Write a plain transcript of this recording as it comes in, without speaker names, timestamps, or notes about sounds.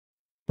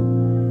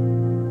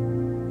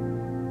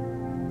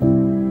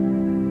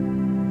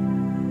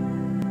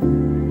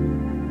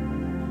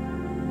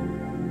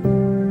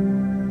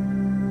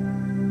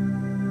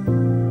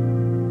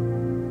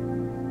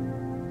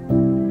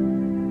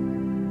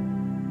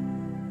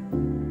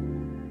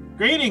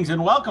Greetings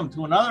and welcome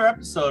to another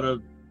episode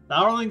of the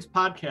Hourlings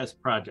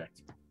Podcast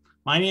Project.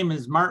 My name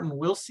is Martin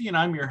Wilsey and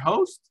I'm your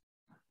host.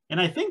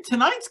 And I think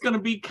tonight's going to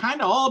be kind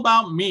of all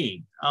about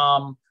me.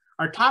 Our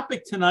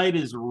topic tonight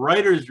is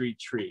writers'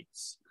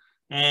 retreats.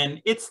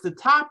 And it's the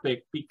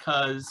topic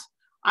because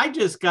I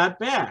just got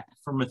back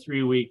from a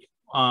 3-week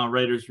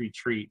writers'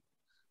 retreat.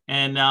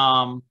 And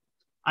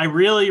I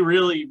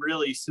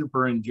really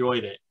super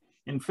enjoyed it.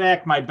 In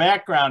fact, my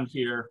background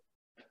here,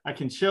 I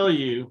can show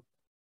you.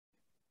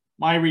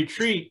 My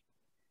retreat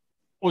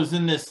was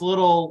in this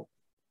little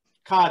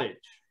cottage.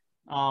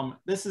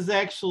 This is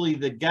actually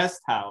the guest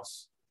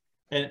house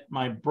at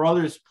my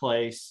brother's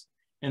place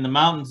in the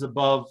mountains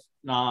above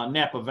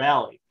Napa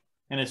Valley.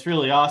 And it's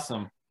really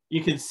awesome.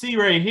 You can see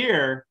right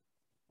here,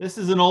 this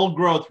is an old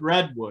growth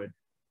redwood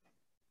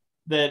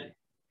that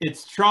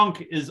its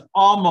trunk is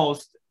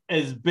almost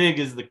as big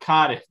as the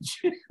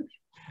cottage.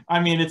 I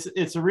mean,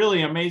 it's a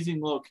really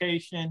amazing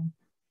location.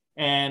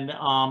 And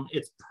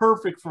it's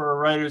perfect for a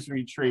writer's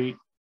retreat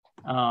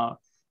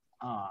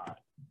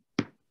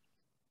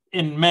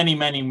in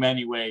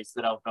many ways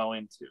that I'll go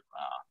into.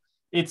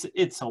 It's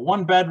a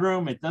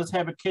 1-bedroom. It does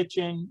have a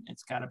kitchen.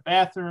 It's got a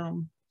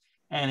bathroom,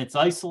 and it's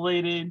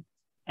isolated,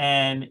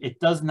 and it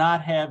does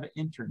not have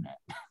internet.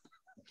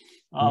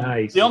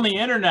 Nice. The only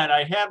internet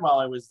I had while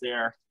I was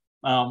there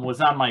was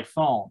on my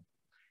phone,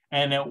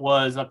 and it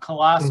was a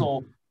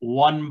colossal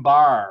 1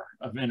 bar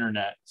of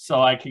internet, so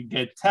I could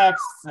get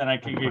texts and I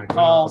could get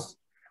calls,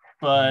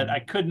 but I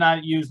could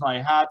not use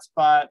my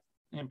hotspot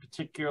in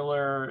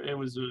particular. It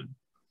was Did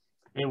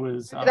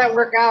that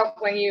work out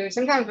when you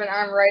sometimes when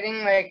I'm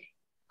writing, like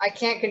I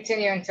can't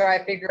continue until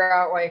I figure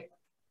out like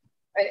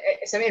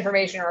some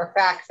information or a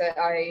fact that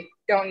I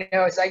don't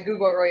know, so I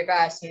Google it really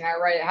fast and I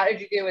write it. How did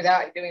you do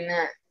without doing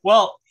that?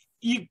 Well,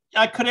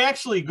 I could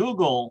actually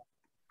Google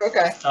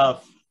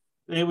stuff.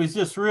 It was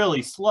just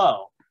really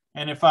slow.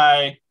 And if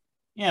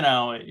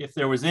if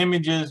there was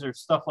images or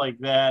stuff like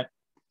that,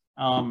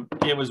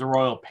 it was a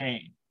royal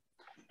pain.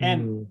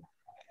 And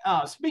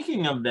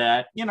speaking of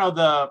that,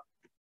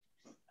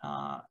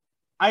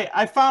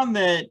 I found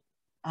that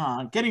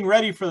getting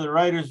ready for the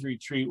writer's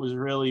retreat was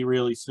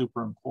really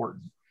super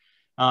important.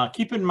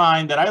 Keep in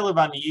mind that I live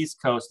on the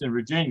East Coast in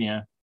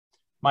Virginia.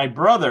 My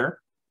brother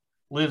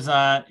lives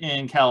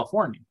in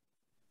California.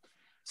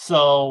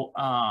 So,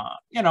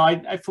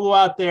 I flew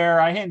out there.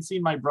 I hadn't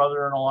seen my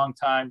brother in a long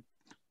time.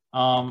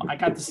 I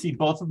got to see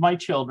both of my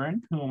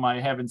children, whom I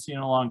haven't seen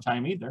in a long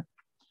time either.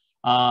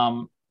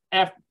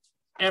 After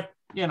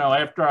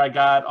I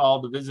got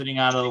all the visiting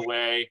out of the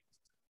way,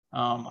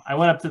 I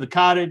went up to the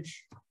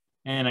cottage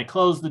and I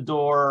closed the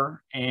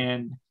door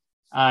and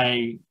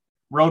I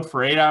wrote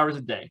for 8 hours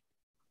a day,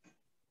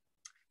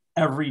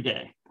 every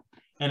day.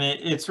 And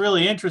it's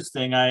really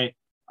interesting. I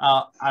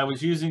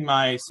was using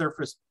my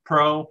Surface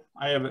Pro.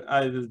 I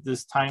have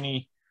this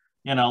tiny,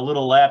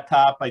 little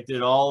laptop. I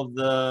did all of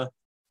the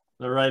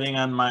writing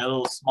on my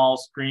little small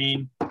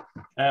screen.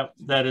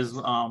 That is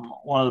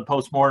one of the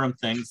postmortem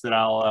things that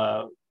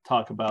I'll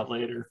talk about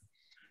later.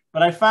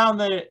 But I found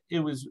that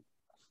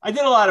I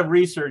did a lot of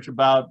research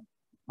about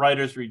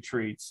writers'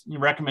 retreats,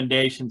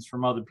 recommendations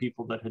from other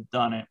people that had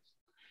done it.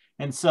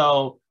 And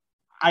so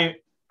I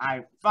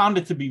found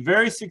it to be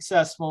very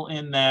successful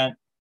in that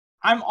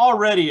I'm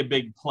already a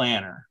big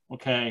planner,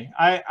 okay?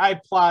 I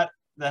plot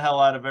the hell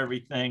out of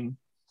everything.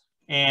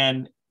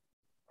 And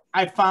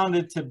I found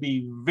it to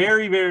be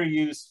very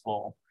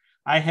useful.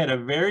 I had a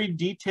very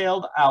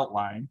detailed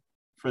outline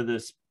for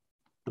the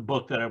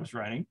book that I was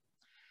writing.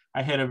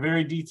 I had a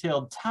very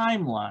detailed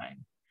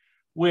timeline,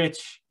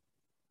 which,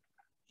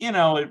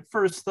 at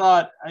first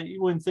thought,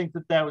 you wouldn't think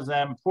that was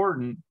that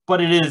important,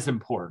 but it is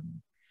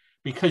important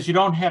because you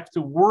don't have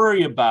to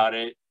worry about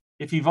it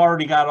if you've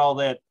already got all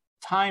that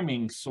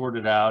timing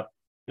sorted out.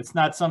 It's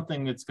not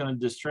something that's going to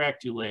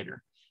distract you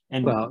later.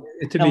 And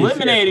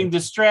eliminating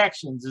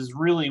distractions is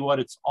really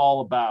what it's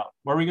all about.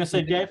 What were we going to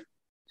say, Dave?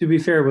 To be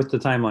fair with the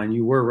timeline,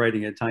 you were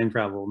writing a time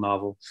travel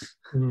novel.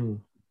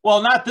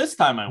 Well, not this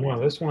time I was. Well,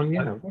 this one,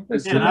 yeah.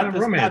 It's not not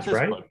romance, this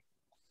right? book.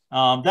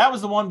 That was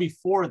the one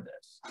before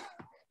this.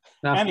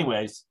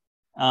 Anyways,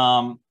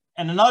 and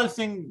another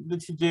thing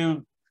that you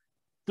do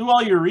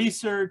all your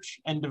research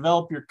and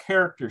develop your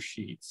character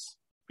sheets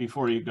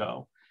before you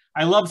go.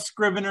 I love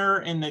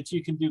Scrivener in that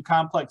you can do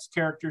complex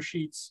character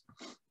sheets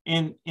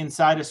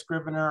inside of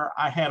Scrivener.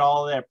 I had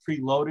all of that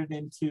preloaded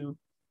into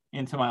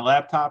my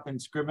laptop in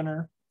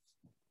Scrivener.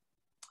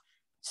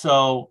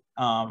 So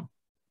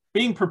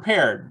being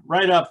prepared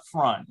right up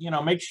front,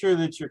 make sure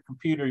that your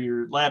computer,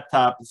 your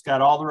laptop has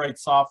got all the right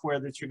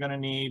software that you're going to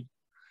need.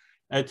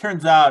 It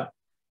turns out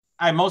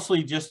I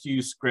mostly just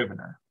use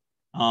Scrivener.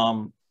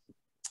 I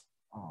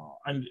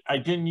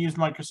didn't use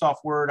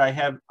Microsoft Word. I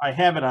have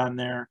it on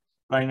there,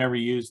 but I never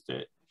used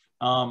it.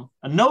 A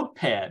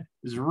notepad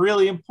is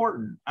really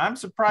important. I'm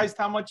surprised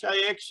how much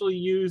I actually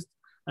used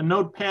a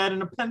notepad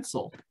and a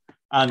pencil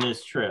on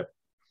this trip.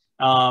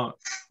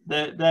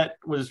 That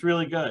was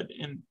really good.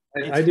 And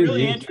it's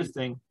really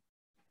interesting.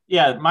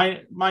 Yeah,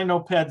 my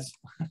notepads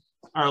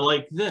are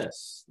like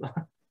this.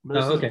 But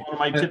this okay. is one of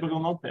my typical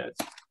notepads.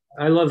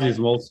 I love these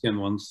Moleskine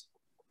ones.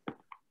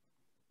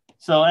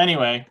 So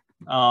anyway,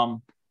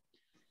 the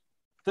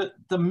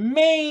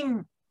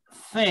main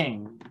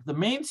thing, the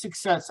main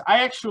success,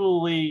 I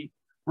actually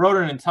wrote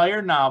an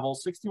entire novel,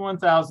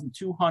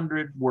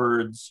 61,200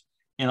 words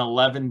in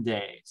 11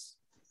 days.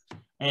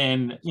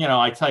 And, you know,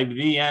 I typed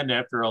the end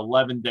after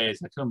 11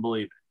 days. I couldn't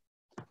believe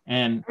it.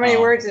 And how many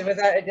words was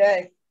that a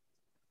day?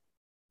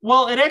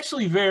 Well, it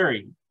actually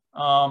varied.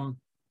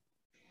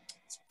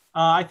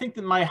 I think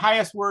that my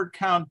highest word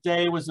count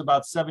day was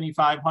about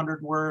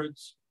 7,500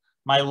 words.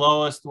 My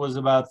lowest was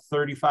about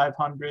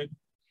 3,500.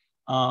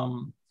 I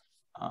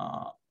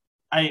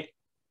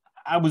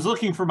was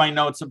looking for my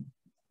notes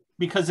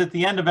because at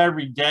the end of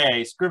every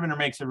day, Scrivener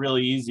makes it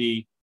really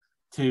easy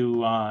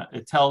to,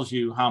 it tells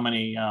you how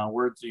many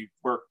words you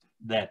worked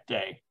that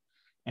day.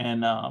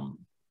 And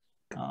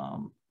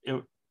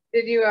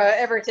did you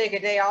ever take a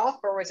day off,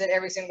 or was it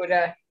every single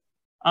day?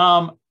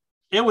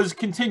 It was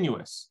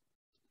continuous.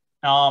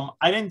 I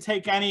didn't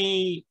take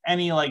any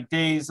like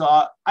days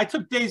off. I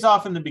took days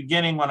off in the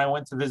beginning when I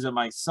went to visit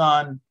my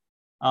son.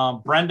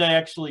 Brenda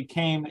actually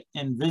came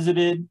and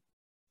visited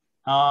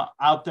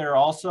out there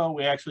also.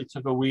 We actually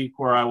took a week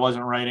where I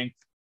wasn't writing,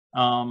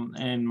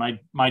 and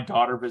my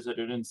daughter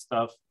visited and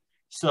stuff.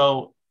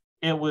 So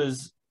it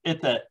was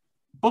at the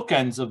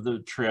bookends of the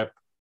trip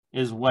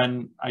is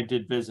when I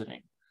did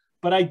visiting.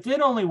 But I did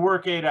only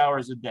work 8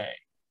 hours a day.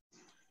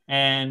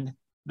 And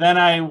then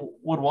I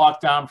would walk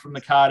down from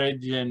the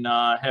cottage and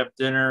have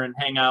dinner and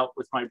hang out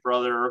with my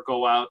brother, or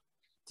go out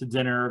to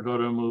dinner or go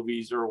to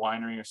movies or a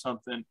winery or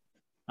something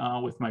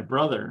with my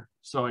brother.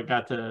 So I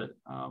got to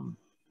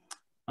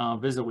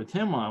visit with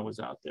him while I was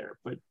out there.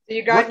 But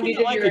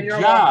working like a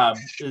job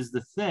is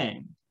the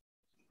thing,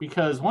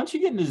 because once you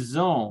get in the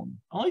zone,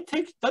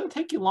 doesn't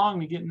take you long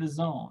to get in the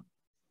zone.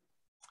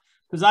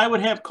 Because I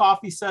would have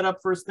coffee set up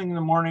first thing in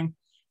the morning.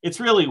 It's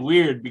really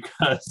weird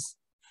because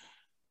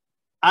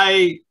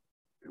I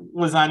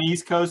was on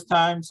East Coast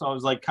time, so I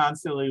was like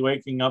constantly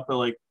waking up at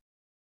like,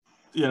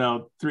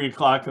 3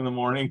 o'clock in the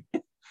morning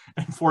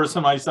and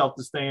forcing myself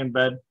to stay in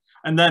bed.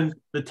 And then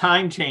the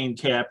time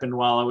change happened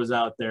while I was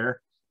out there.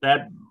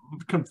 That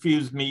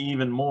confused me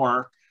even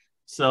more.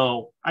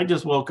 So I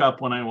just woke up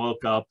when I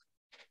woke up,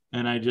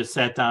 and I just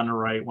sat down to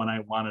write when I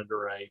wanted to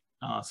write.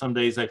 Some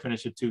days I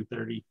finish at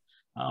 2:30.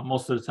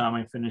 Most of the time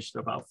I finished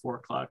about 4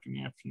 o'clock in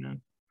the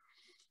afternoon.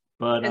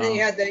 But, and then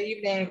you had the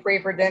evening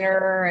free for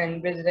dinner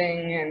and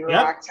visiting and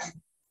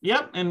relaxing.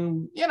 Yep.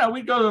 And,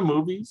 we'd go to the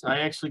movies. I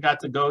actually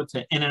got to go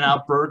to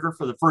In-N-Out Burger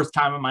for the first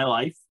time in my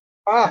life.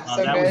 Oh,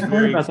 so that good. was very I've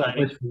heard about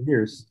exciting. that for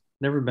years.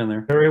 Never been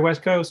there. Very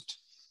West Coast.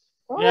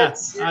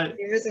 Yes.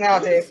 You're missing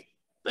out, Dave.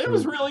 It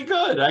was really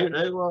good.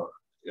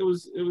 It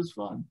was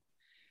fun.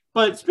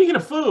 But speaking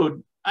of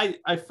food,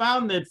 I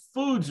found that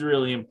food's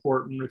really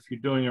important if you're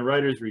doing a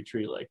writer's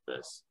retreat like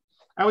this.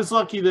 I was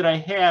lucky that I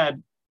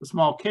had a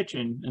small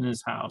kitchen in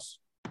his house.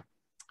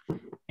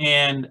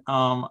 And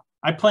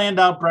I planned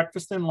out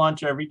breakfast and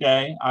lunch every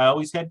day. I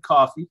always had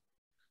coffee.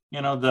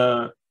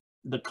 The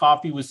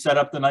coffee was set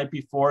up the night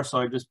before, so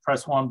I just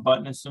press one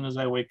button as soon as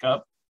I wake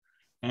up,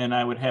 and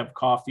I would have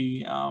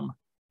coffee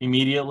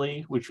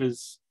immediately, which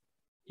was,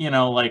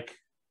 like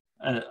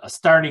a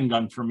starting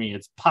gun for me.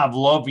 It's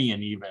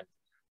Pavlovian even,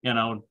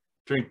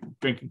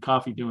 drinking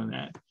coffee, doing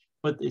that.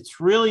 But it's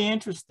really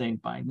interesting,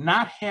 by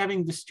not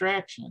having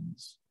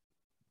distractions,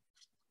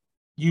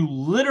 you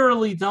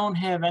literally don't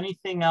have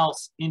anything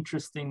else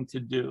interesting to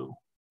do.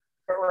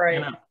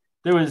 Right.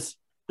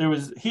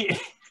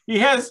 He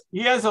has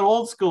an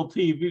old school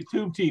tube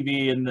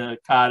TV in the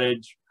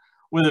cottage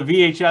with a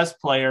VHS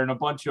player and a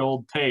bunch of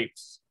old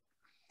tapes.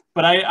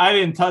 But I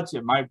didn't touch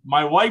it.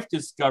 My wife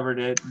discovered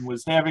it and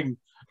was having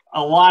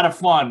a lot of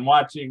fun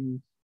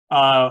watching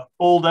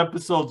old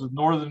episodes of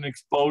Northern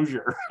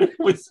Exposure. It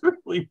was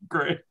really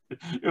great.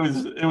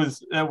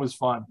 It was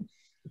fun.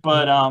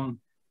 But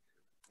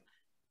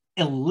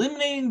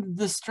eliminating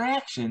the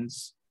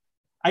distractions,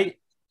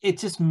 it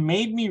just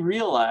made me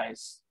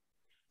realize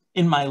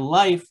in my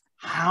life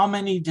how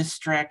many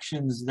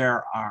distractions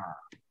there are.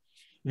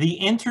 The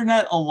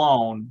internet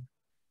alone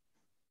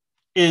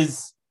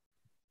is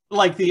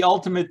like the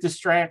ultimate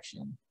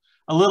distraction.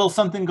 A little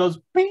something goes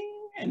bing,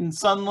 and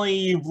suddenly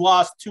you've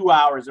lost 2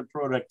 hours of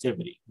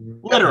productivity.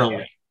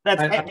 Literally.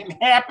 That's been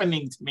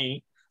happening to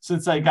me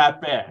since I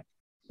got back.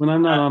 When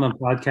I'm not on a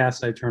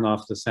podcast, I turn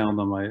off the sound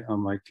on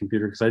my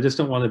computer, because I just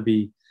don't want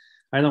to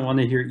I don't want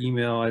to hear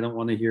email. I don't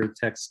want to hear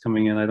text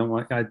coming in.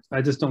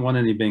 I just don't want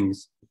any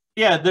bings.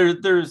 Yeah,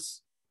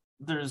 there's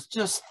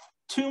just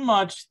too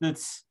much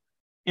that's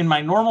in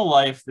my normal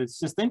life that's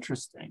just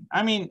interesting.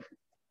 I mean,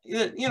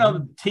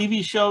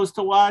 TV shows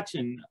to watch,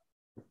 and,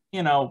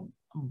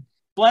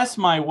 bless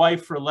my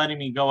wife for letting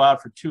me go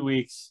out for 2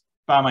 weeks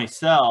by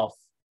myself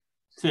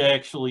to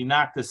actually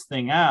knock this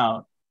thing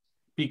out,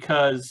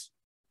 because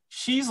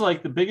she's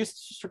like the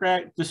biggest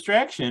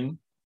distraction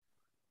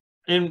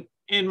in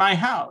my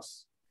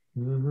house.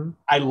 Mm-hmm.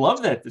 I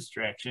love that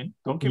distraction.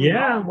 Don't get me wrong.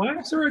 Yeah,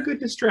 wives are a good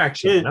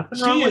distraction.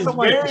 Nothing wrong with a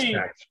wife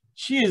distraction.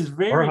 she is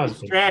very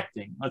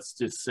distracting, let's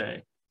just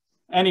say.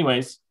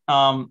 Anyways,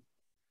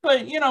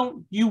 but you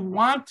know, you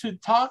want to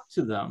talk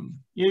to them.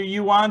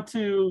 You want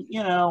to,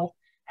 you know,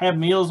 have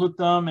meals with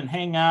them and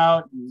hang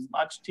out and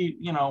watch TV,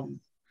 you know,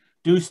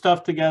 do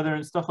stuff together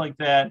and stuff like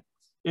that.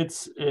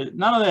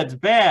 None of that's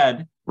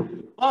bad,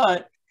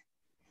 but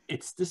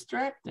it's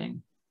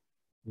distracting.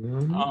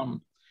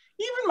 Even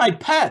my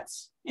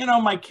pets, you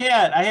know, my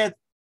cat,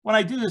 when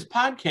I do this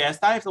podcast,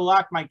 I have to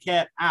lock my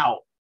cat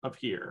out of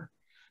here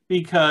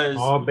because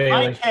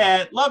my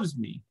cat loves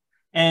me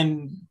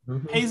and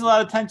pays a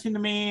lot of attention to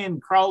me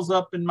and crawls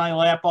up in my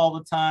lap all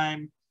the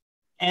time.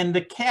 And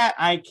the cat,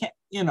 I can't,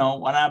 you know,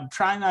 when I'm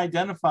trying to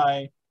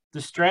identify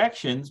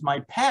distractions,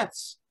 my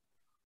pets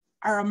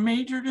are a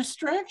major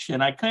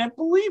distraction. I can't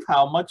believe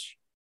how much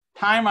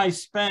time I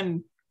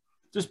spend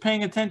just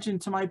paying attention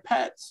to my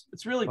pets.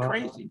 It's really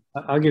crazy.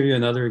 I'll give you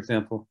another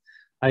example.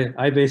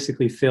 I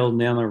basically failed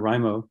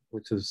NaNoWriMo,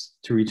 which is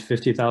to reach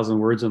 50,000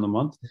 words in a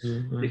month,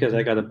 because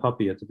I got a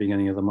puppy at the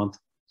beginning of the month.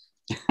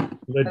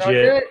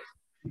 Legit.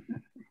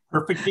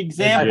 Perfect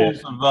examples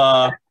of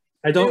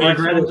I don't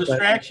regret it,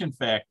 distraction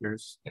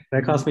factors.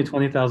 That cost me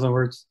 20,000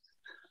 words.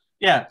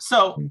 Yeah,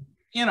 so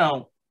you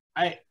know,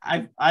 I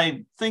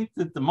think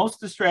that the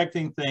most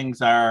distracting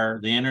things are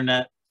the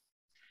internet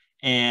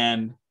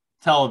and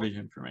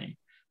television for me,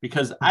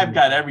 because I've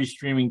got every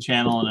streaming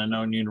channel in a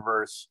known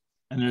universe,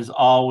 and there's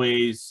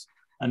always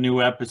a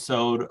new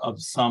episode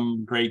of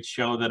some great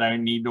show that I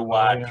need to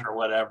watch or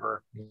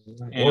whatever.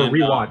 Or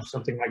rewatch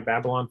something like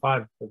Babylon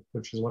 5,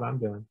 which is what I'm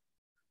doing.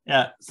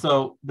 Yeah,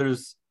 so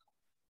there's,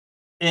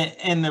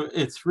 and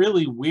it's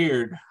really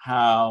weird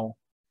how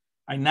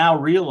I now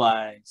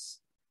realize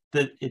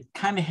that it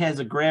kind of has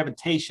a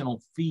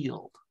gravitational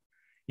field.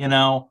 You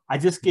know, I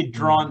just get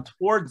drawn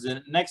towards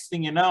it. Next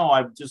thing you know,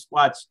 I've just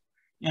watched,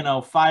 you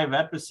know, 5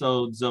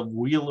 episodes of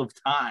Wheel of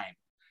Time,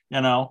 you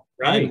know,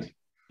 right. And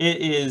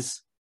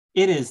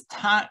it is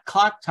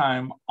clock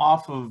time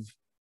off of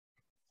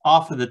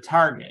the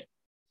target.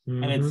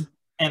 And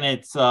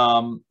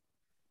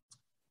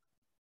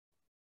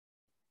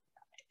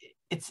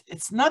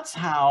it's nuts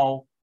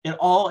how it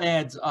all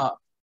adds up,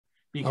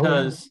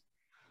 because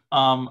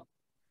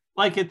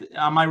like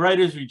on my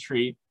writer's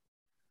retreat,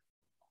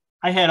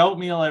 I had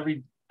oatmeal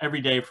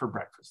every day for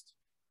breakfast.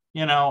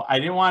 You know, I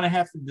didn't want to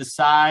have to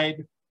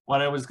decide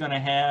what I was going to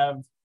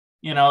have.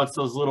 You know, it's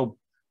those little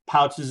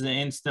pouches of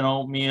instant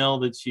oatmeal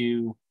that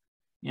you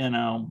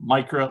know,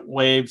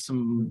 microwave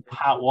some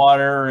hot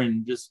water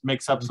and just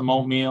mix up some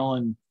oatmeal,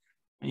 and,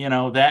 you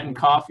know, that and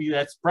coffee,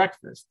 that's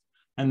breakfast.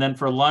 And then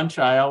for lunch,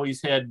 I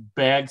always had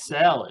bag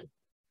salad,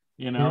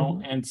 you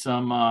know, and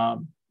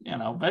some, you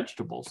know,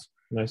 vegetables.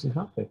 Nice and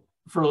healthy.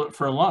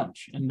 For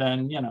lunch. And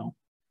then, you know,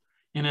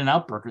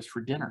 In-N-Out burgers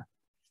for dinner.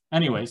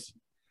 Anyways,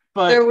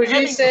 but so would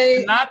you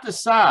say to not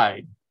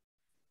decide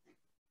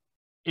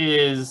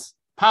is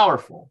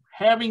powerful.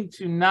 Having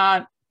to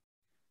not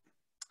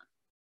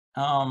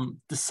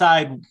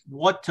decide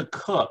what to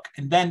cook,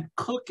 and then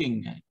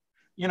cooking it.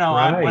 You know,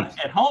 when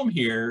at home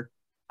here,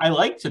 I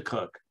like to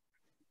cook.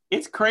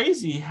 It's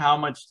crazy how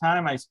much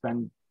time I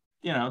spend,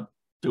 you know,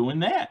 doing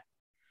that.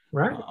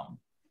 Right.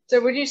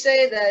 So would you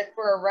say that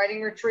for a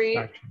writing retreat,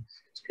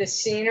 the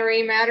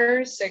scenery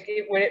matters? Like,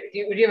 would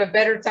you have a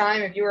better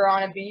time if you were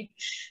on a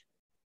beach?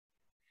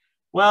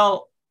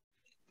 Well,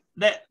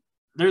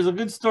 there's a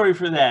good story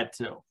for that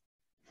too.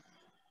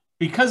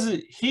 Because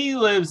he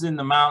lives in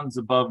the mountains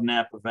above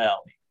Napa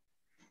Valley,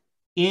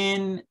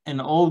 in an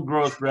old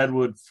growth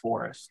redwood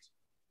forest,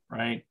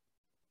 right?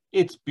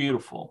 It's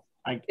beautiful.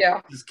 I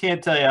just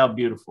can't tell you how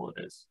beautiful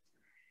it is.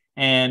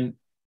 And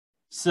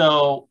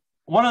so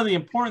one of the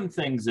important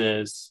things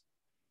is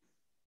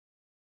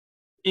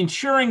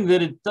ensuring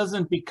that it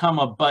doesn't become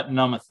a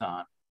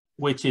button-umathon,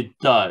 which it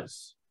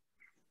does.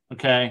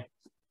 Okay.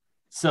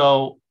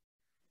 So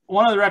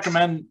one of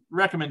the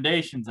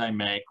recommendations I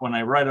make when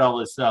I write all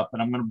this up,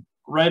 and I'm going to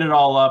write it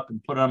all up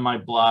and put it on my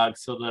blog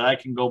so that I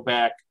can go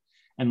back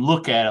and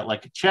look at it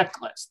like a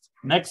checklist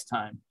next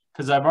time,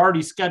 because I've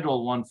already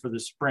scheduled one for the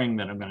spring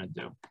that I'm going to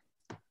do.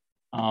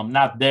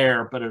 Not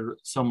there, but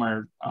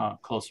somewhere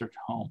closer to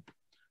home.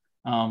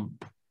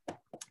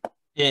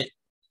 You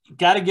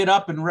got to get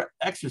up and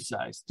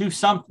exercise, do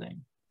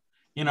something,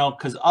 you know,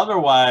 because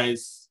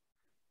otherwise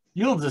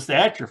you'll just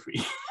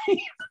atrophy.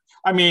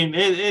 I mean,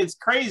 it's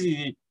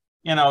crazy,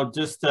 you know,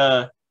 just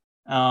to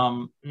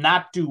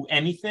not do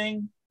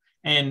anything.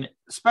 And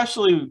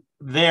especially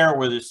there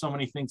where there's so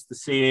many things to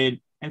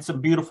see and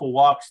some beautiful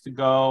walks to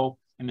go,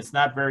 and it's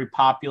not very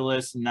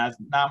populous and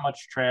not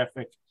much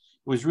traffic.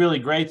 It was really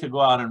great to go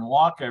out and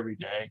walk every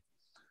day.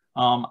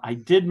 I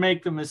did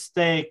make the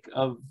mistake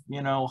of,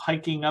 you know,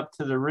 hiking up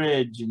to the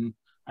ridge, and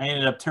I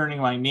ended up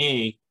turning my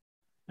knee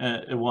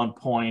at one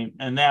point,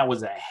 and that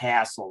was a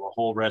hassle the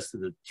whole rest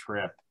of the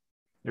trip.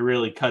 It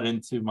really cut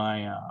into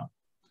my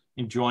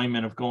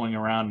enjoyment of going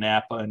around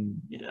Napa,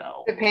 and, you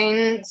know. The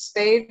pain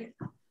stayed?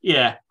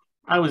 Yeah,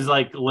 I was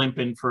like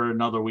limping for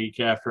another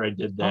week after I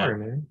did that. Sorry,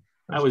 man.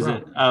 I was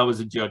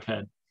a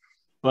jughead,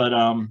 but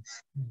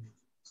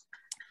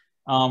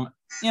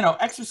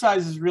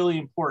exercise is really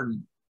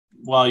important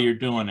while you're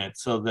doing it,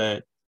 so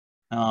that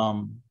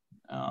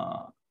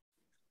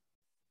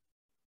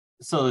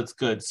so that's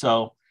good.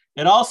 So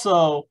it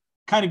also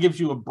kind of gives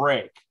you a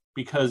break,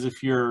 because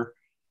if you're,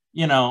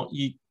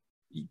 you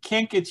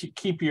can't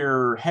keep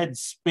your head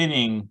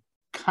spinning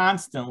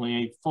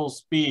constantly full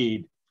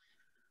speed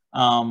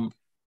all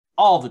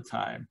the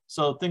time.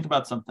 So think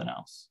about something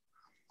else.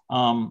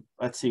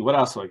 Let's see, what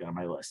else do I got on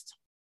my list?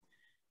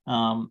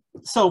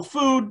 So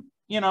food,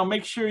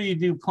 make sure you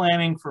do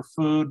planning for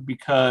food,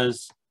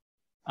 because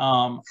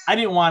I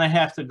didn't want to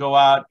have to go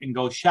out and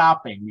go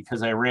shopping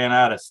because I ran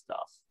out of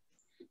stuff.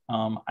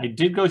 I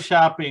did go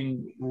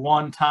shopping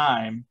one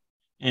time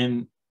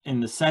in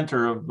the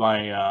center of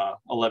my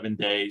 11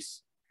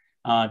 days,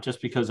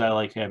 just because I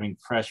like having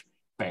fresh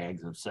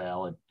bags of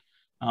salad.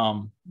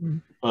 But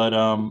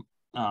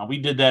we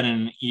did that in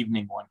an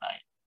evening one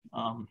night.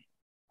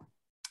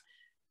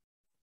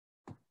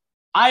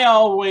 I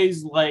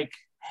always like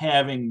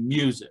having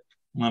music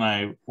when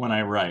I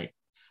write.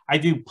 I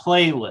do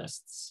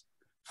playlists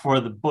for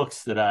the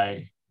books that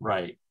I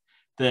write,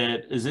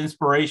 that is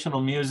inspirational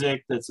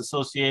music that's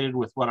associated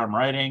with what I'm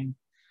writing.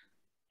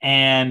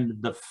 And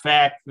the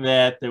fact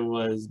that there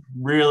was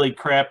really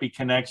crappy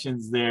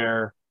connections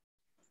there,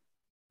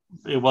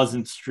 it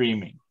wasn't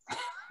streaming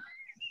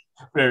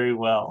very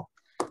well.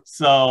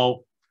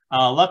 So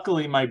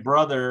luckily my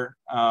brother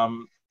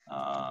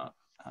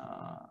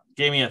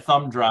gave me a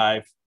thumb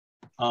drive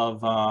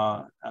of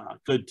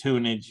good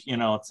tunage.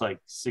 It's like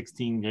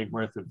 16 gig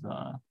worth of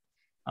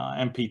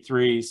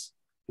MP3s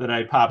that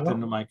I popped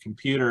into my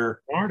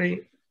computer.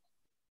 Marty,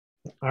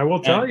 I will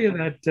tell you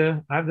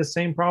that I have the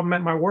same problem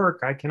at my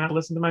work. I cannot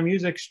listen to my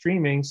music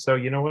streaming. So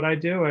you know what I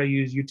do? I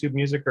use YouTube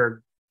Music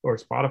or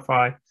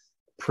Spotify.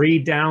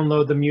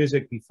 Pre-download the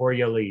music before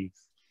you leave.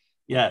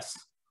 Yes.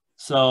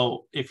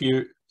 So if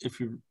you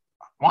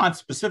want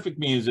specific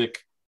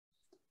music,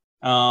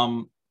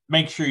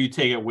 make sure you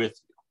take it with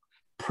you.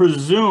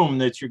 Presume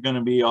that you're going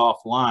to be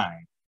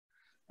offline,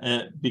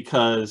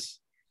 because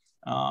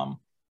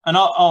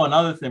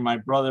another thing, my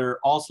brother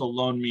also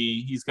loaned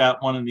me, he's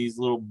got one of these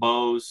little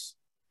Bose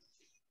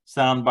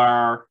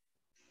soundbar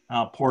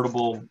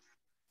portable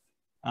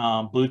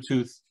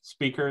Bluetooth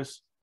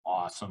speakers.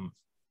 Awesome.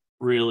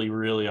 Really,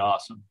 really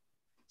awesome.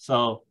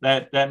 So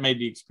that made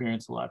the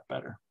experience a lot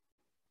better.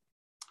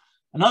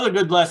 Another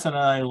good lesson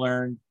that I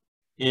learned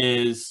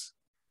is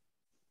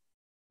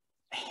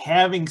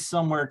having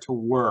somewhere to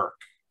work,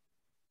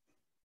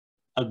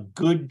 a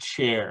good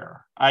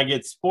chair. I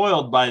get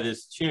spoiled by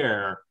this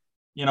chair.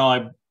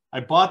 I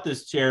bought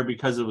this chair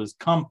because it was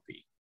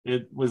comfy.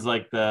 It was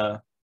like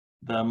the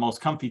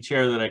most comfy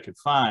chair that I could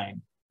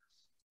find.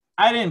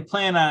 I didn't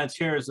plan on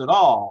chairs at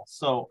all.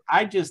 So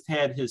I just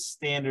had his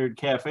standard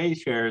cafe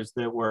chairs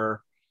that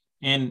were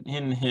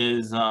in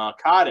his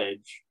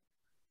cottage.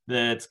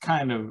 That's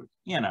kind of,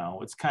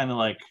 it's kind of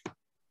like,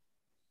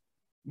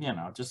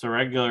 just a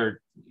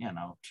regular,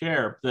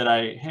 chair that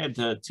I had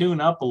to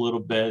tune up a little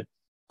bit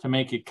to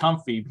make it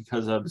comfy,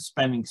 because I was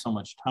spending so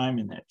much time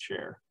in that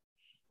chair.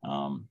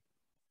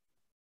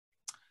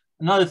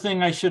 Another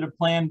thing I should have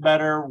planned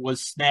better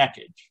was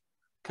snackage,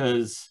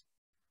 because,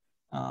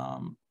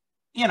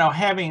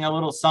 having a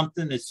little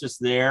something that's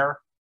just there.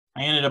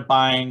 I ended up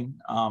buying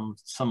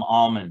some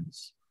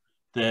almonds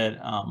that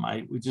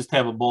I would just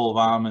have a bowl of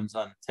almonds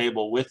on the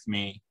table with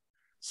me.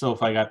 So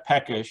if I got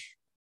peckish,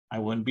 I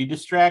wouldn't be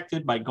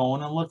distracted by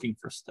going and looking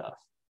for stuff.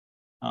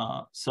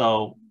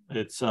 So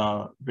it's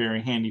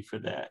very handy for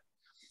that.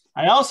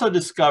 I also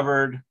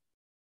discovered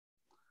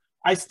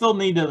I still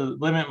need to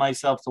limit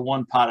myself to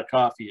 1 pot of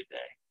coffee a day.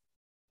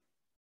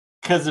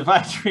 Because if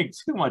I drink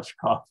too much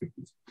coffee,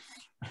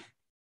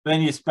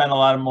 then you spend a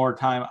lot of more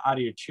time out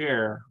of your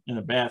chair in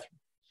the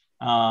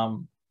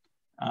bathroom.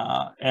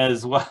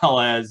 As well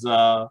as,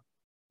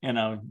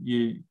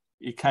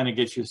 it kind of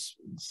gets you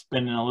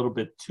spinning a little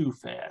bit too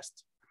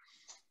fast.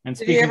 And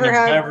speaking of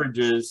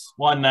beverages,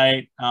 one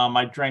night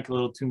I drank a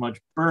little too much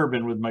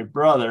bourbon with my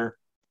brother.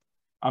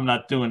 I'm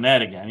not doing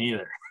that again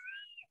either.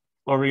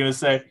 What were we going to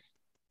say?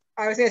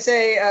 I was going to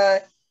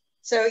say,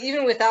 so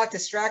even without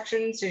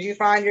distractions, did you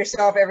find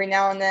yourself every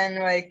now and then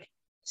like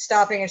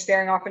stopping and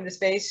staring off into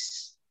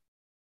space?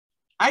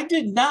 I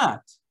did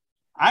not.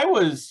 I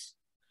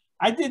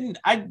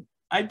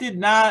did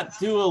not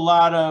do a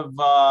lot of,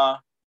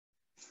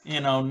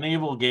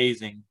 navel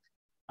gazing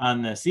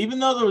on this, even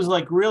though there was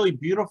like really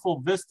beautiful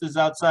vistas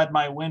outside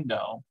my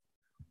window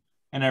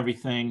and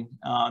everything.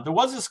 There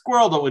was a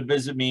squirrel that would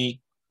visit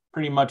me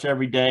pretty much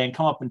every day and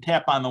come up and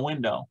tap on the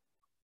window.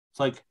 It's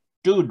like,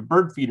 dude, the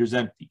bird feeder's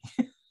empty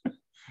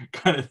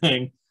kind of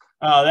thing.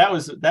 That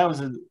was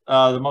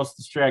the most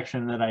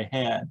distraction that I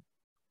had.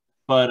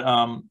 But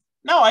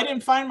no, I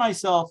didn't find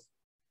myself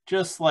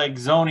just like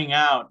zoning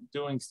out,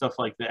 doing stuff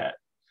like that.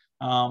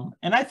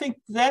 And I think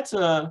that's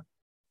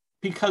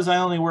because I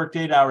only worked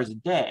 8 hours a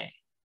day.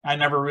 I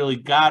never really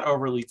got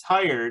overly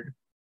tired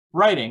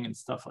writing and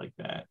stuff like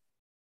that.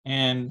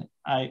 And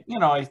I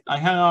hung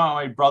out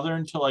with my brother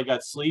until I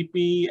got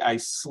sleepy. I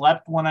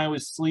slept when I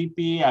was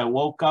sleepy. I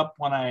woke up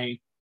when I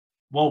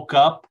woke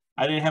up.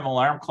 I didn't have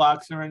alarm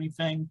clocks or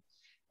anything.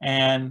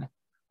 And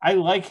I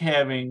like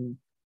having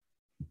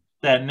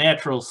that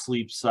natural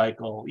sleep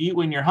cycle. Eat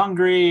when you're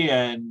hungry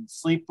and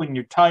sleep when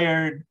you're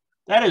tired.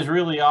 That is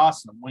really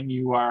awesome when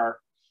you are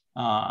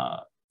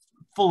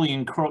fully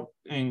in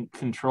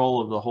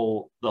control of the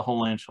whole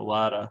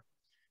enchilada.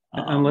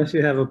 Unless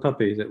you have a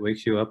puppy that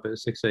wakes you up at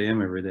 6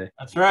 a.m. every day.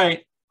 That's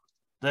right.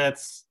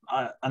 That's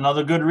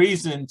another good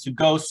reason to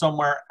go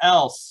somewhere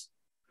else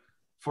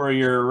for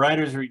your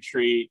writer's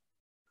retreat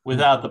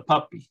without the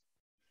puppy,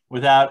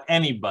 without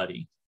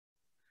anybody.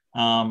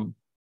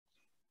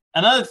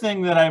 Another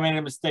thing that I made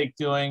a mistake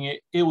doing,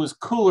 it was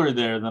cooler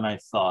there than I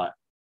thought.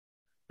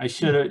 I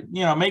should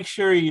have, make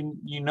sure you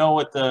know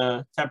what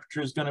the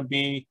temperature is going to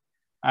be.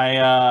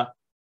 I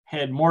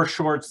had more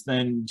shorts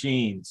than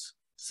jeans.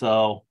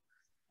 So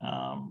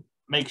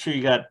make sure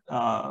you got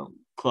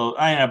clothes.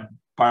 I am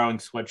borrowing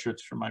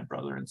sweatshirts from my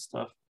brother and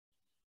stuff.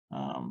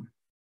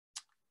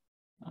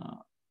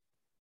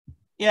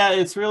 Yeah,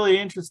 it's really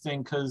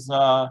interesting because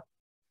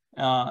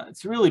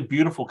it's a really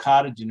beautiful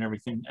cottage and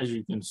everything, as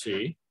you can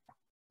see.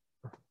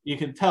 You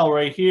can tell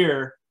right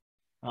here,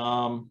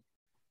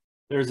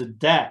 there's a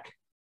deck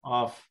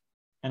off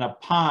and a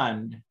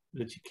pond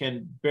that you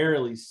can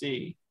barely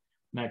see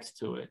next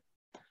to it.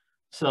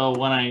 So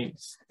when I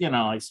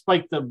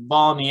spiked the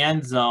ball in the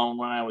end zone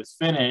when I was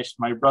finished,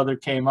 my brother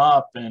came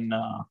up and,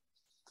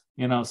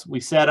 so we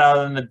sat out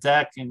on the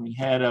deck and we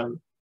had a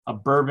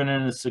bourbon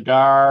and a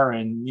cigar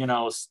and,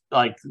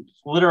 like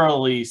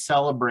literally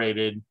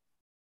celebrated.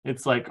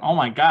 It's like, oh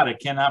my God, I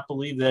cannot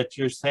believe that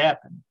just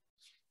happened.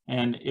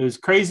 And it was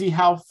crazy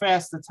how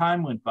fast the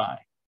time went by.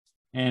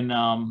 And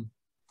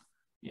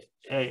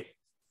it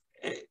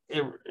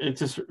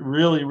just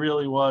really,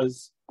 really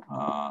was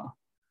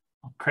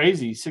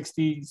crazy.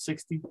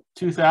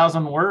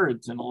 62,000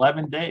 words in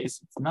 11 days.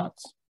 It's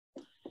nuts.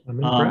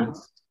 I'm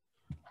impressed.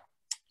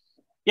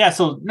 Yeah,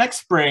 so next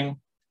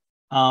spring,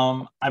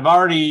 I've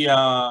already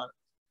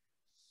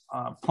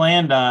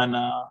planned on,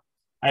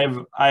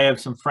 I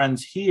have some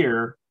friends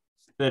here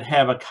that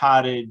have a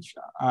cottage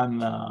on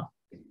the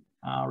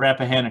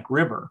Rappahannock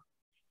River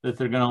that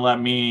they're going to let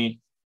me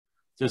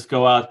just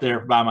go out there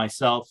by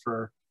myself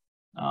for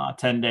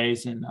 10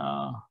 days. And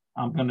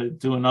I'm going to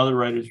do another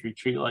writer's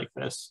retreat like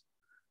this.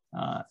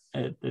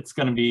 It's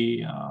going to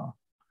be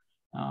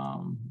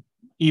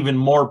even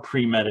more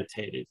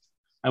premeditated.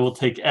 I will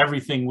take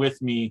everything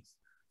with me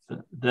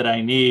that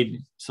I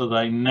need so that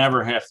I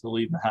never have to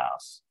leave the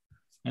house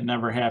and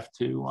never have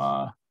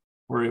to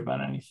worry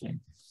about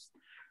anything.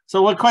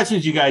 So what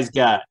questions you guys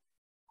got?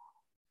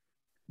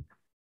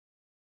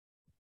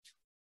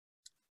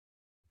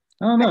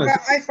 Oh, no.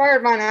 I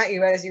fired mine at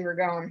you as you were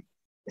going.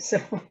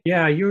 So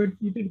yeah, you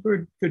did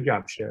a good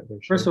job, Shep.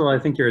 First of all, I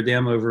think you're a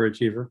damn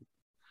overachiever.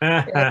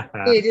 yeah,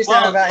 you just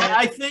well, about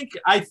I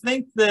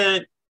think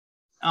that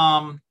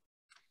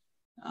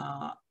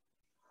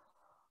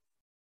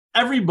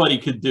everybody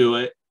could do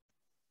it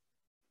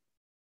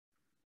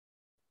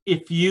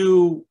if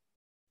you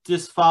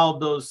just followed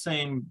those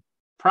same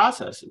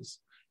processes.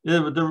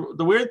 The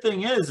weird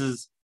thing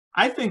is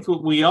I think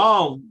that we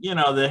all,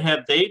 that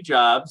have day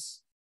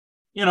jobs,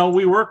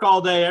 we work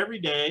all day, every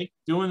day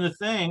doing the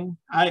thing.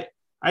 I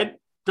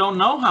don't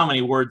know how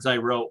many words I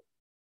wrote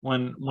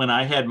when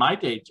I had my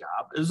day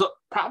job. It was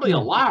probably a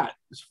lot.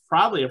 It's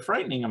probably a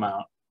frightening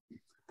amount.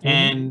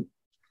 And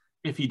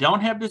if you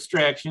don't have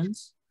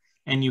distractions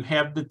and you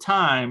have the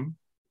time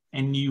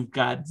and you've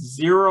got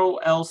zero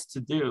else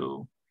to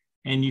do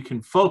and you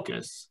can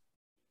focus,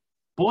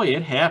 boy,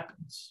 it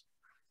happens.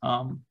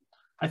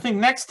 I think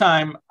next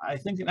time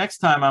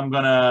I'm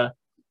gonna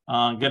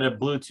get a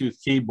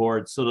Bluetooth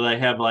keyboard so that I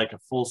have like a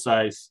full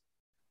size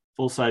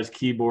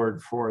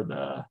keyboard for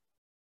the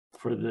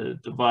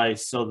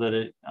device, so that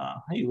it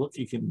hey, look,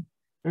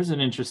 there's an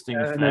interesting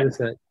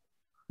effect.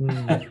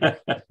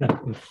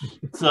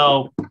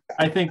 So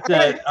I think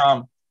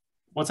that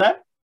what's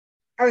that?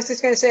 I was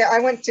just going to say, I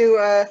went to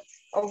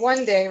a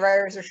one-day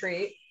writer's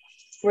retreat,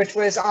 which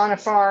was on a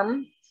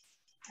farm,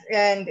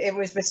 and it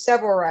was with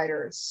several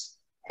writers.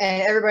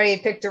 And everybody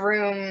picked a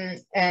room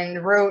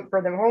and wrote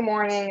for the whole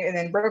morning, and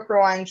then broke for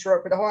lunch,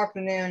 wrote for the whole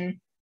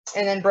afternoon,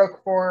 and then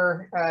broke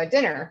for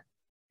dinner.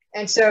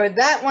 And so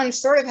that one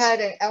sort of had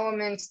an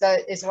element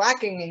that is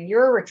lacking in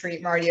your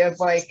retreat, Marty, of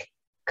like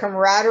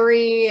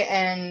camaraderie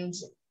and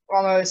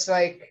almost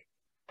like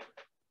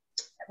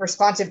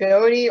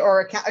responsibility,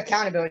 or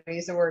accountability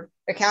is the word,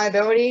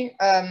 accountability.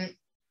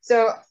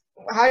 So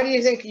how do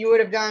you think you would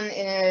have done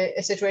in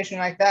a situation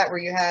like that where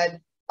you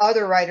had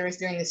other writers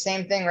doing the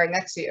same thing right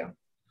next to you?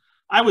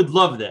 I would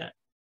love that.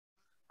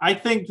 I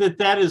think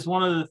that is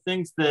one of the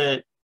things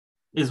that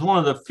is one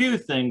of the few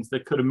things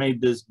that could have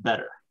made this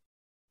better.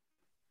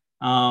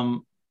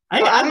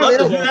 I'd love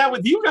to do that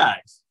with you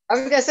guys. I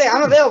was gonna say,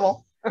 I'm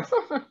available.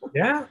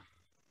 Yeah,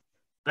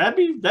 that'd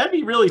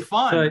be really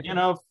fun.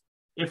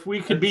 If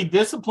we could be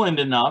disciplined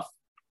enough,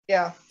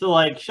 yeah, to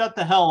like shut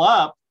the hell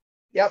up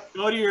Yep.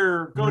 Go to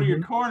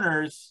your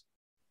corners,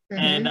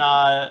 and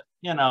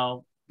you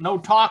know, no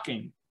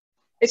talking.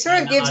 It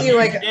sort of gives you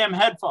like damn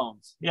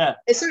headphones. Yeah.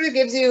 It sort of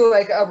gives you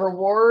like a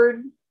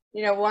reward.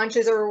 You know, lunch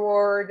is a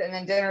reward, and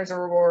then dinner's a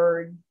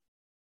reward.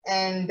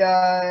 And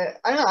I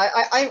don't know.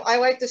 I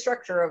like the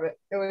structure of it.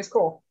 It was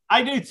cool.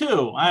 I do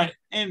too.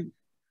 And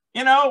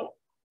you know,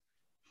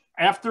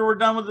 after we're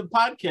done with the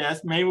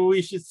podcast, maybe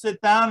we should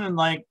sit down and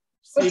like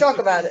let's talk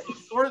about it.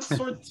 Sort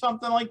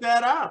something like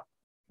that out.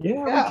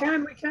 Yeah,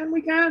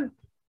 we can.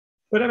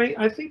 But I mean,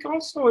 I think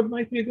also it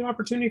might be a good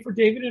opportunity for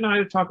David and I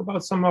to talk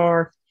about some of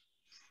our,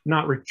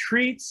 not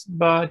retreats,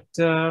 but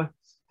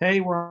hey,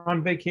 we're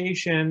on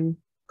vacation,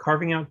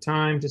 carving out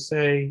time to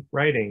say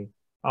writing.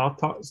 I'll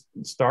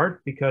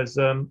start because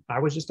I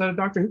was just at a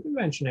Doctor Who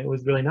convention. It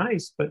was really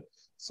nice, but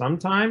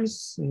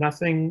sometimes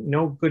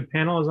no good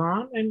panel is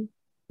on, and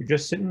you're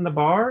just sitting in the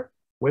bar,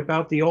 whip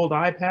out the old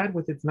iPad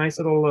with its nice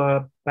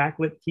little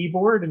backlit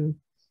keyboard, and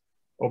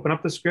open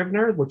up the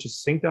Scrivener, which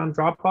is synced on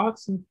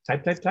Dropbox, and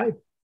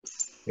type.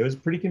 It was a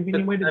pretty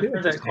convenient way to do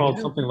it. That's called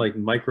something like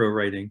micro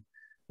writing,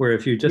 where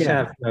if you just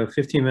have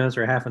 15 minutes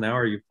or half an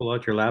hour, you pull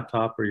out your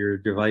laptop or your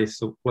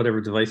device,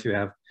 whatever device you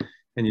have,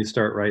 and you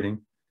start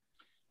writing.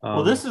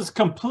 Well, this is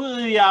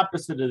completely the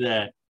opposite of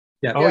that.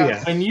 Yeah. Oh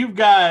yeah. When you've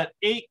got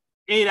eight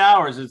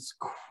hours, it's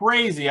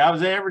crazy. I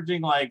was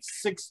averaging like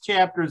 6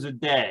 chapters a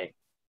day,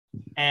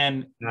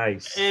 and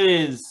nice.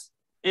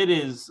 It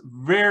is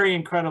very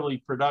incredibly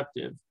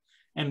productive.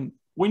 And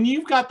when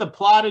you've got the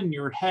plot in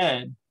your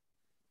head,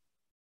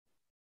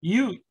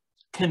 you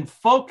can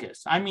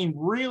focus. I mean,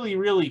 really,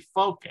 really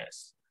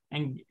focus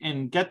and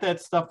get that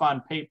stuff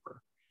on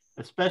paper,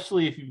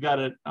 especially if you've got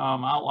it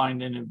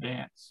outlined in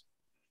advance.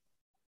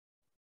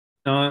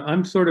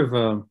 I'm sort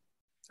of,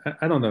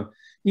 I don't know,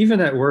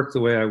 even at work,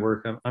 the way I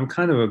work, I'm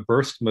kind of a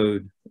burst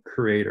mode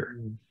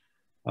creator.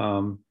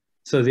 So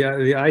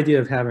the idea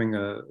of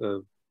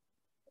having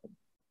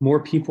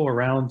more people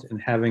around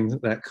and having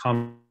that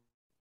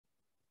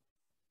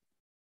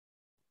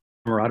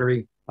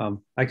camaraderie,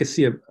 I could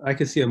see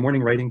a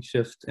morning writing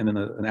shift and then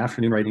an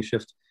afternoon writing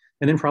shift,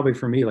 and then probably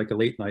for me like a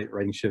late night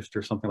writing shift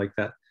or something like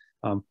that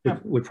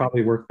would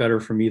probably work better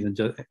for me than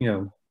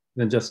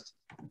just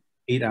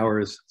 8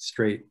 hours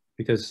straight.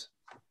 Because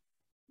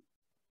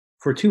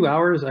for 2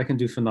 hours, I can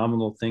do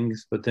phenomenal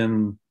things, but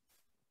then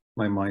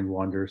my mind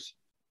wanders.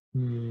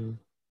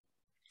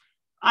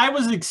 I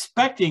was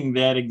expecting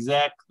that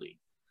exactly.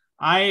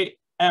 I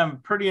am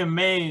pretty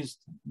amazed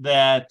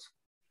that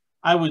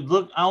I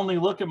only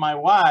look at my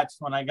watch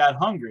when I got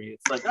hungry.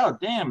 It's like, oh,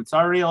 damn, it's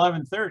already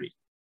 11:30.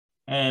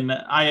 And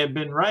I had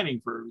been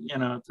writing for,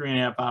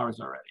 3.5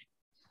 hours already.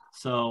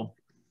 So,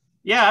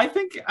 yeah, I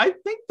think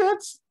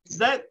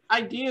that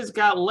idea's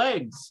got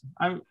legs.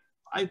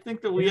 I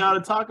think that we ought to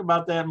talk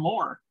about that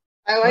more.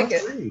 I like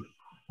it.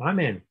 I'm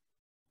in.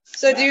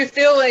 So do you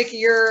feel like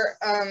you're,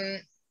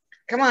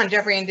 come on,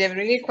 Jeffrey and David,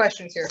 we need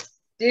questions here.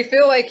 Do you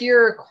feel like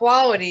your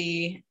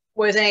quality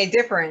was any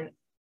different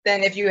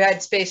than if you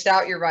had spaced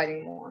out your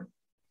writing more?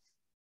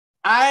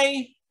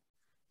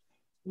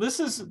 This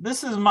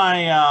is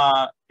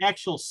my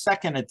actual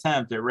second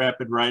attempt at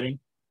rapid writing.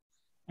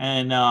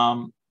 And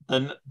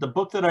the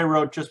book that I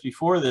wrote just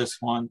before this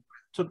one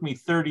took me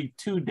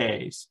 32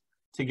 days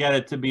to get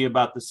it to be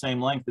about the same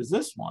length as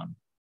this one.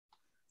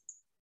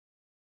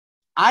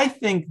 I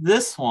think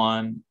this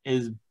one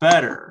is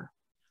better.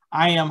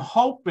 I am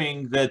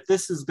hoping that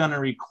this is going to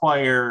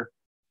require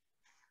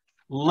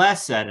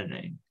less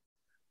editing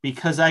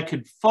because I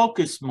could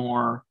focus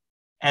more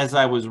as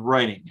I was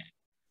writing it.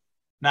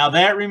 Now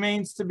that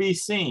remains to be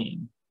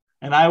seen,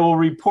 and I will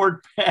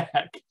report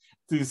back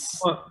to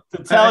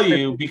tell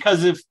you,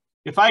 because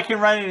if I can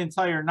write an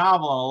entire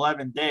novel in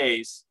 11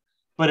 days,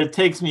 but it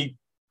takes me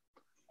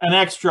an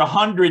extra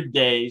 100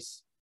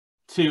 days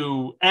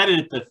to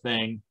edit the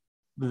thing,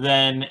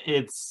 then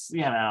it's,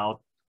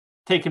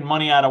 taking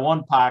money out of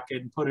one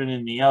pocket and put it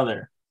in the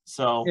other.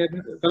 So,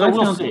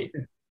 we'll see.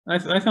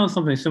 I found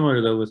something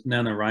similar though with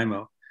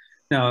NaNoWriMo.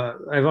 Now,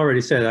 I've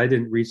already said I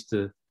didn't reach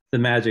the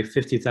magic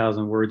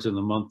 50,000 words in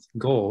a month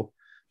goal,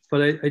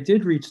 but I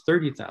did reach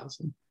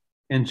 30,000,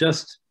 and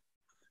just,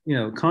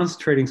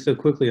 concentrating so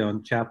quickly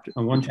on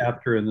one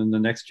chapter and then the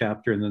next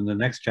chapter and then the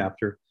next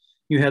chapter,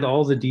 you had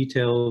all the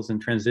details and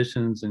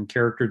transitions and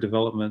character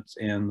developments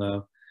and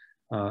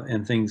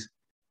things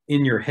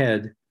in your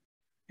head.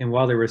 And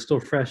while they were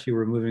still fresh, you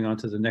were moving on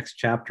to the next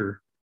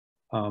chapter.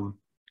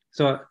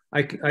 So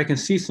I can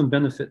see some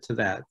benefit to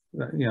that,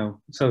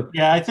 So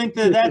yeah, I think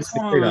that's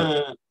one of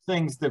the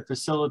things that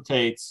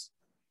facilitates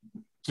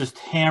just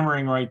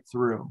hammering right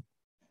through.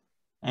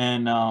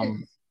 And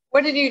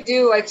what did you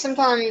do? Like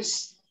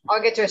sometimes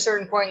I'll get to a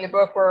certain point in the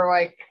book where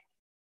like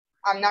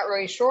I'm not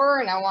really sure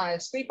and I want to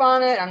sleep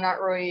on it. I'm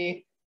not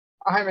really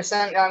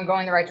 100% I'm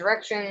going the right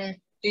direction.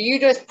 Do you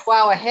just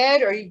plow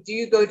ahead, or do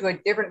you go to a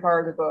different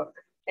part of the book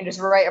and just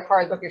write a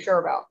part of the book you're sure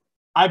about?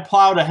 I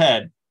plowed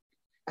ahead.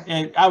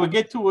 And I would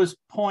get to a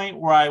point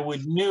where I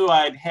knew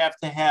I'd have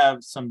to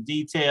have some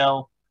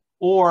detail,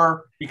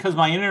 or because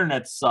my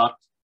internet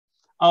sucked,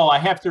 I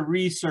have to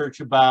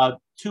research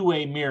about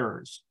two-way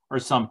mirrors or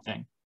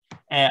something.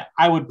 And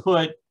I would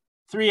put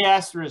 3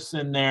 asterisks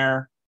in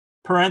there,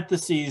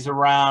 parentheses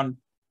around,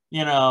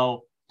 you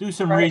know, do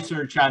some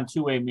research on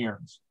two-way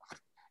mirrors,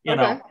 you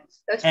know,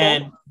 that's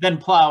and cool. then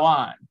plow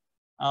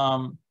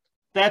on.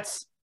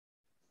 That's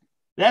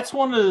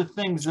one of the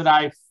things that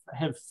I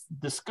have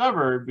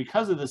discovered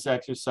because of this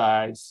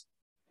exercise.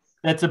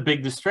 That's a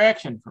big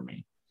distraction for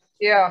me.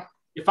 Yeah.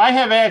 If I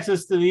have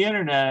access to the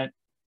internet,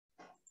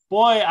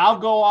 boy, I'll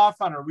go off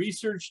on a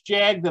research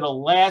jag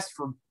that'll last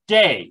for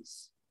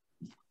days,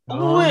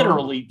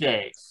 literally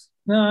days.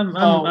 No,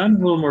 I'm a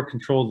little more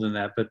controlled than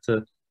that, but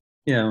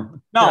you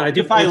know. No,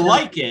 if I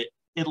like it,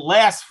 it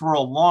lasts for a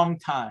long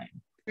time.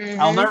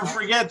 Mm-hmm. I'll never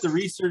forget the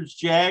research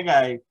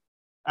jag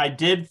I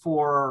did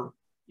for,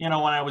 you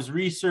know, when I was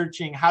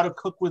researching how to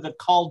cook with a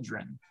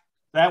cauldron.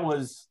 That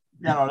was,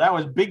 you know, that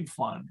was big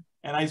fun.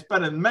 And I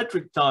spent a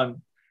metric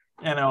ton,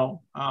 you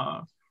know,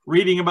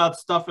 reading about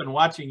stuff and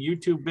watching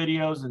YouTube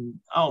videos. And,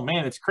 oh,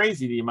 man, it's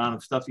crazy the amount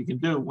of stuff you can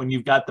do when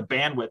you've got the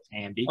bandwidth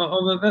handy.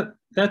 Although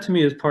that to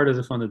me is part of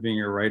the fun of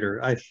being a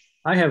writer.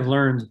 I have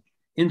learned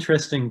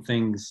interesting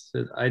things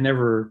that I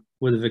never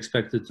would have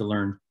expected to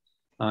learn.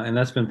 And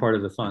that's been part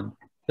of the fun.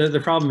 The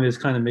problem is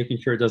kind of making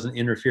sure it doesn't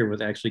interfere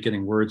with actually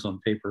getting words on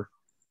paper,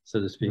 so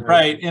to speak.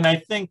 Right. And I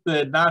think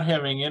that not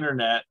having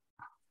internet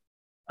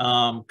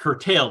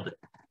curtailed it.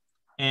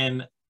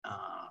 And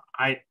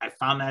I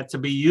found that to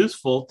be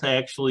useful to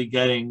actually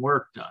getting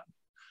work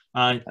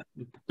done.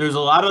 There's a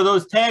lot of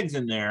those tags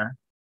in there.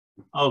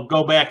 Oh,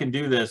 go back and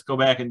do this. Go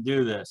back and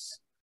do this.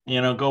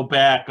 You know, go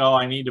back. Oh,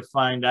 I need to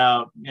find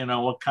out, you know,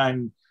 what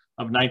kind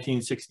of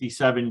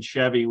 1967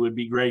 Chevy would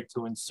be great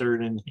to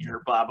insert in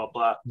here, blah, blah,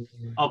 blah.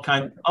 All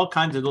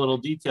kinds of little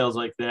details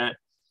like that.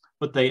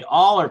 But they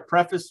all are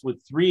prefaced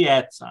with 3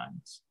 @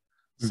 signs.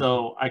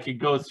 So I could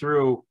go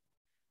through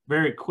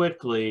very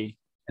quickly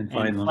and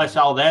flesh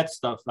all that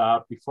stuff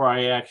out before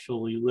I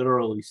actually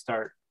literally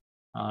start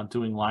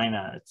doing line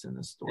edits in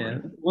the story. Yeah,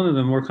 one of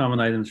the more common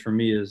items for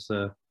me is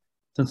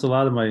since a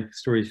lot of my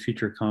stories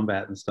feature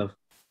combat and stuff,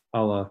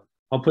 I'll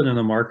put in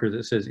a marker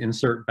that says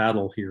 "insert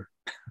battle" here.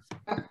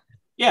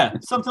 Yeah,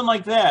 something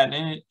like that,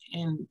 and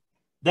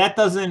that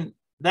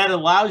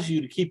allows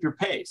you to keep your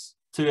pace,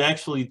 to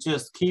actually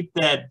just keep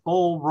that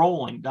bull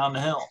rolling down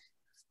the hill.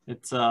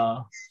 It's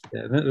yeah,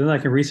 then I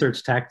can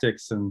research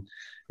tactics and,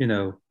 you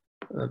know,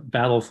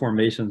 battle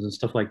formations and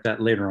stuff like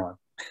that later on.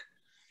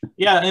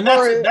 Yeah, and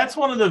that's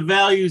one of the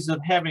values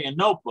of having a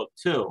notebook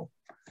too,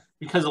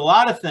 because a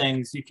lot of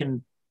things you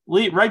can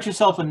write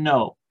yourself a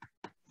note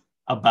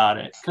about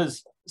it.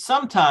 Because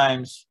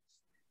sometimes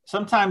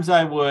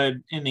I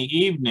would, in the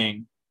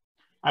evening,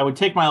 I would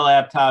take my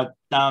laptop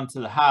down to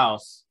the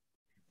house,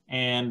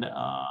 and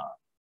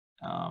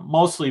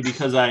mostly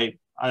because I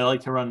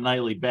like to run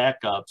nightly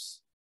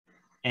backups,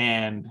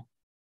 and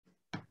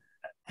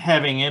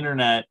having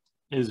internet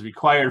is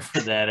required for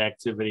that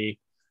activity,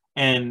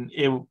 and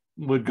it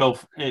worked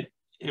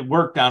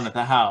down at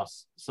the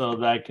house so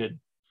that I could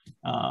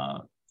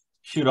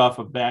shoot off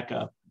a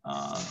backup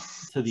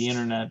to the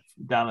internet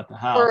down at the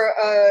house.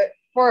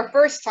 For a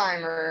first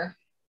timer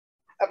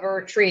of a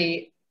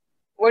retreat,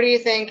 what do you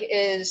think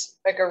is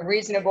like a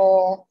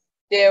reasonable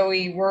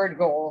daily word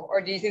goal,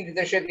 or do you think that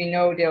there should be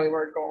no daily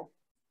word goal?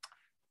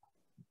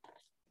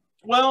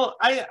 Well,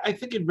 I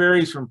think it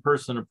varies from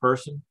person to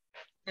person.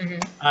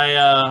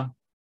 Mm-hmm.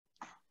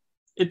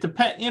 It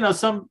depends, you know,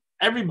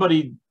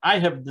 I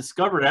have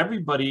discovered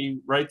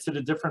everybody writes at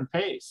a different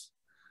pace.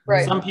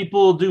 Right. Some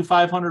people do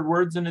 500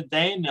 words in a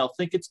day and they'll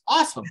think it's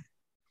awesome.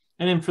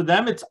 And then for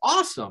them, it's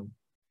awesome.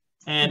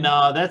 And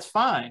that's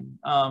fine.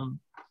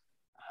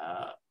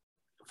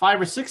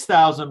 5,000 or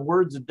 6,000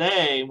 words a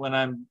day when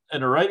I'm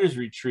at a writer's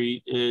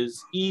retreat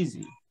is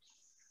easy.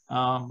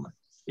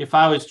 If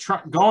I was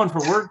going for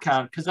word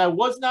count, because I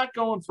was not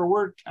going for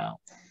word count.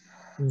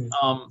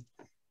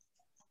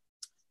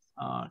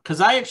 Because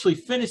I actually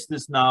finished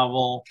this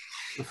novel,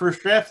 the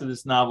first draft of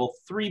this novel,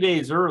 3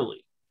 days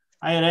early.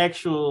 I had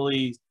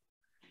actually,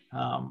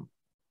 on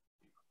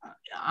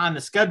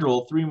the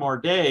schedule, 3 more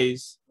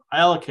days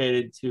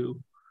allocated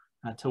to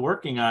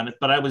working on it,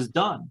 but I was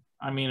done.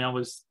 I mean, I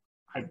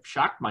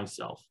shocked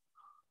myself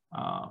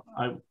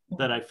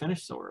that I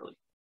finished so early.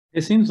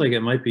 It seems like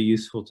it might be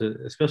useful to,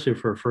 especially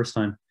for a first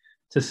time,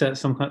 to set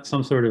some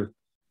sort of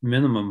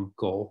minimum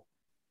goal.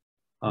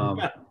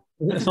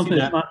 Something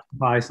that's not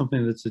high,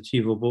 something that's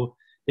achievable.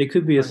 It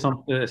could be as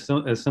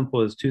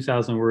simple as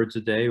 2,000 words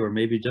a day, or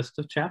maybe just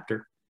a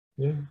chapter.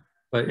 Yeah.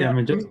 But yeah. I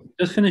mean,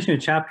 just finishing a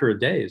chapter a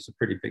day is a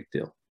pretty big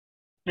deal.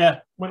 Yeah.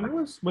 When I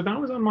was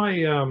on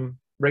my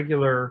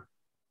regular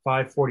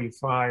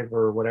 5:45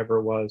 or whatever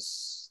it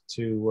was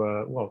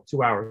to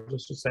 2 hours,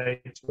 let's just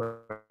say 2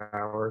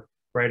 hour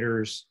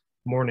writer's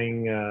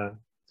morning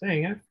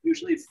thing, I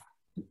usually,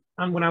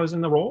 when I was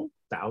in the role,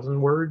 1,000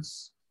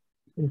 words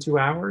in 2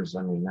 hours.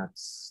 I mean,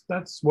 that's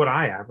what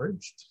I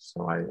averaged.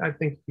 So I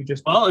think you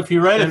just, well, if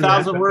you write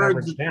 1,000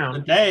 words a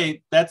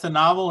day, that's a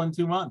novel in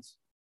 2 months.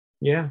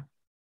 Yeah.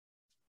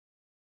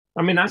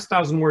 I mean, that's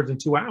 1,000 words in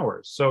 2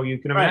 hours. So you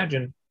can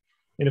imagine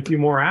in a few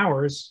more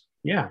hours,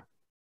 Yeah.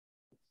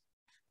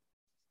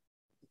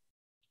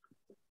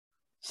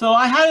 So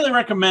I highly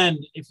recommend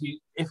if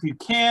you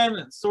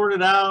can sort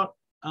it out,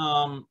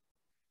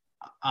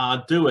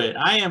 do it.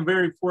 I am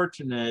very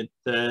fortunate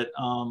that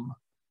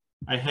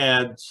I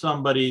had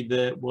somebody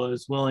that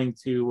was willing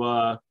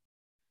to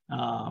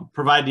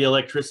provide the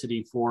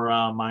electricity for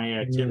my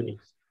activities.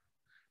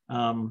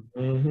 And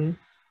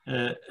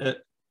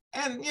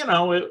you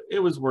know, it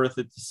was worth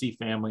it to see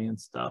family and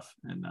stuff,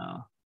 and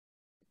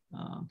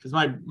because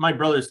my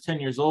brother's 10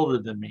 years older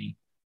than me,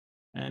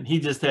 and he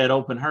just had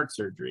open heart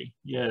surgery.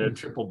 He had a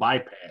triple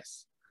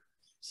bypass,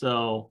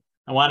 so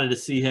I wanted to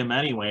see him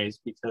anyways,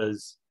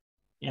 because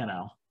you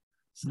know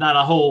it's not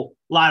a whole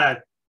lot of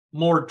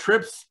more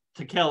trips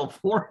to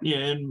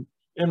California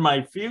in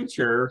my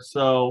future.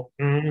 So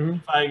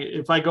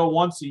if I go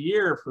once a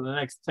year for the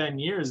next 10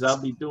 years,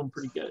 I'll be doing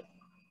pretty good.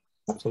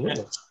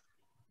 Absolutely.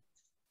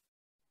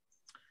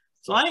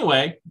 So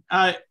anyway,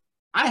 I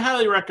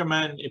highly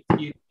recommend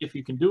if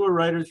you can do a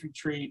writer's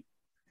retreat,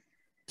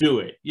 do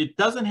it. It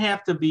doesn't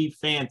have to be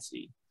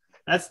fancy.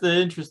 That's the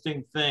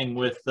interesting thing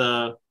with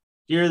the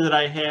gear that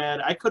I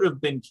had. I could have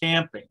been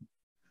camping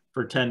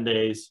for 10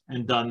 days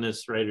and done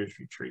this writer's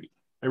retreat.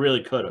 I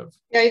really could have.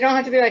 Yeah, you don't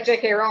have to be like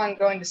J.K. Rowling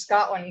going to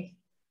Scotland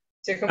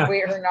to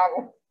complete her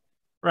novel.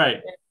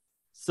 Right.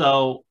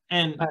 So,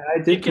 and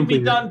it can be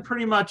done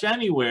pretty much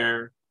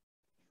anywhere.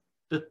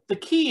 The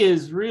key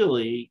is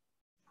really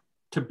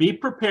to be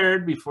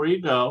prepared before you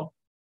go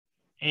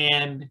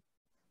and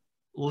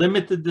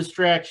limit the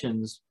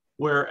distractions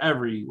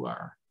wherever you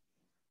are.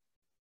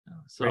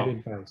 So great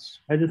advice.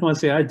 I just want to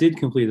say I did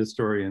complete a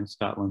story in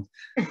Scotland.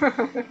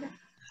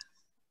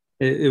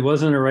 It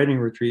wasn't a writing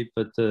retreat,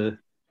 but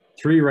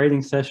 3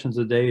 writing sessions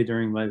a day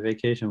during my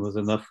vacation was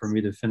enough for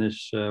me to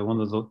finish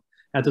one of the,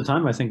 at the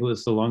time, I think it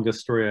was the longest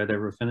story I'd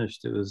ever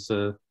finished. It was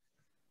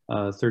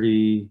about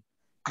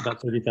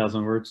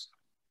 30,000 words.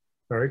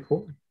 Very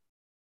cool.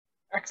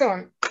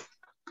 Excellent.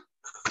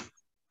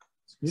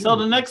 So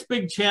the next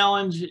big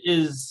challenge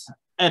is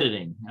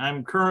editing.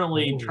 I'm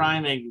currently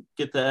trying to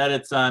get the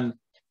edits on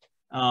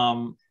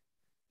all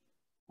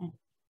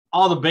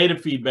the beta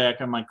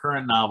feedback on my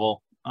current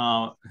novel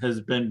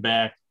has been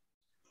back,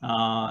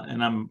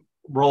 and I'm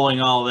rolling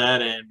all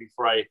that in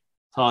before I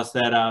toss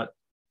that out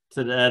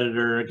to the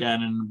editor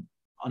again in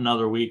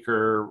another week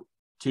or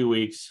 2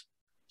 weeks.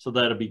 So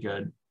that'll be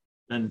good.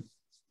 Then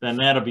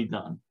that'll be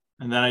done.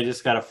 And then I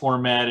just got to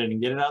format it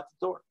and get it out the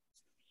door.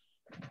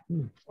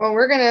 Well,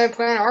 we're going to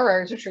plan our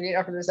writers retreat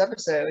after this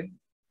episode.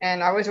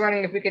 And I was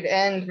wondering if we could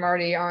end,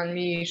 Marty, on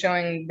me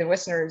showing the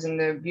listeners and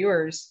the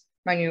viewers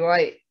my new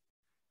light.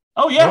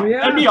 Oh, yeah.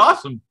 That'd be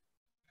awesome.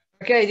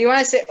 Okay. Do you want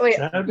to say, wait,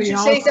 you should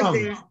say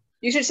something.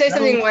 You should say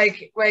something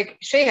like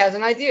Shay has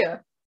an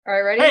idea. All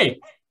right, ready? Hey,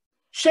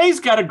 Shay's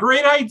got a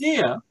great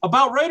idea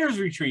about writers'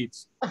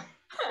 retreats.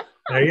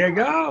 There you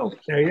go.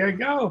 There you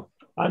go.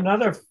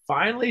 Another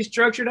finely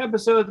structured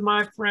episode,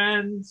 my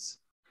friends.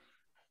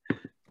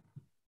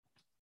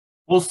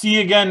 We'll see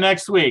you again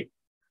next week.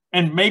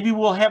 And maybe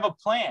we'll have a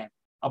plan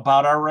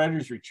about our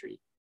writers' retreat.